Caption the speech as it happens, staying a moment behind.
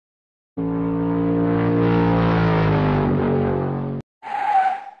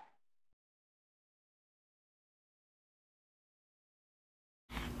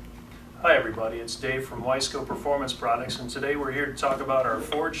everybody, it's Dave from Wiseco Performance Products, and today we're here to talk about our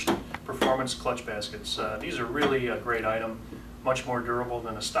forged performance clutch baskets. These are really a great item, much more durable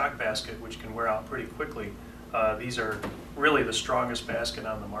than a stock basket, which can wear out pretty quickly. These are really the strongest basket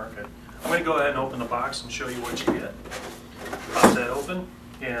on the market. I'm going to go ahead and open the box and show you what you get. Pop that open,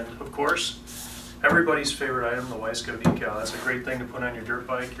 and of course, everybody's favorite item, the Wiseco decal. That's a great thing to put on your dirt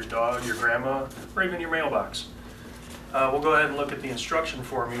bike, your dog, your grandma, or even your mailbox. We'll go ahead and look at the instruction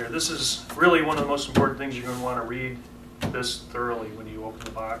form here. This is really one of the most important things you're going to want to read this thoroughly when you open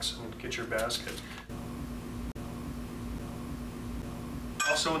the box and get your basket.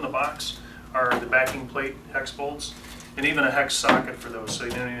 Also in the box are the backing plate hex bolts and even a hex socket for those, so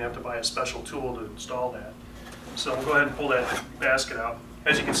you don't even have to buy a special tool to install that. So we'll go ahead and pull that basket out.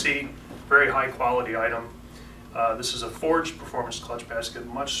 As you can see, very high quality item. This is a forged performance clutch basket,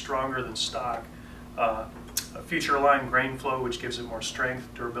 much stronger than stock. A feature aligned grain flow, which gives it more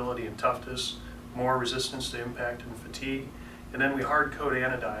strength, durability, and toughness, more resistance to impact and fatigue. And then we hard coat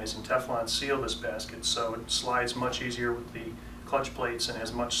anodize and Teflon seal this basket so it slides much easier with the clutch plates and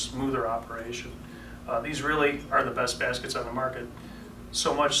has much smoother operation. These really are the best baskets on the market,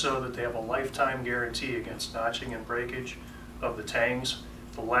 so much so that they have a lifetime guarantee against notching and breakage of the tangs,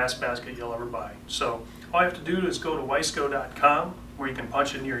 the last basket you'll ever buy. So all you have to do is go to wiseco.com, where you can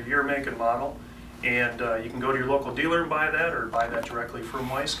punch in your year, make, and model, and you can go to your local dealer and buy that, or buy that directly from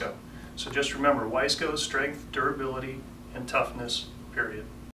Wiseco. So just remember, Wiseco, strength, durability, and toughness, period.